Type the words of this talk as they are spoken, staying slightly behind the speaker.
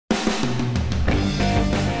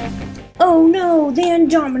the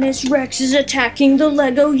Indominus Rex is attacking the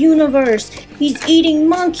Lego universe. He's eating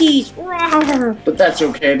monkeys. Rawr. But that's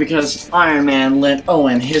okay because Iron Man lent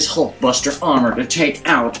Owen his HulkBuster armor to take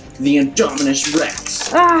out the Indominus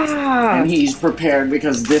Rex. And he's prepared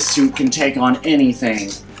because this suit can take on anything,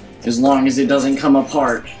 as long as it doesn't come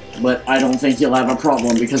apart. But I don't think you'll have a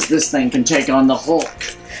problem because this thing can take on the Hulk.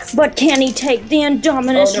 But can he take the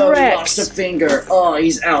Indominus Rex? Rex? He lost a finger. Oh,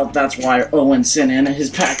 he's out. That's why Owen sent in his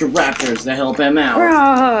pack of raptors to help him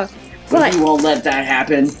out. But he won't let that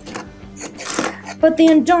happen. But the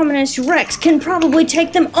Indominus Rex can probably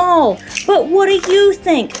take them all. But what do you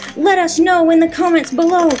think? Let us know in the comments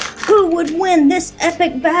below who would win this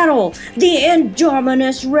epic battle. The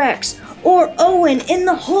Indominus Rex or Owen in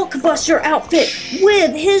the HulkBuster outfit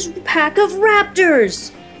with his pack of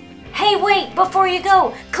raptors. Hey, wait, before you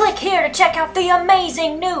go, click here to check out the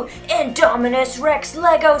amazing new Indominus Rex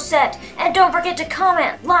Lego set. And don't forget to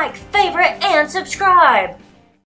comment, like, favorite, and subscribe.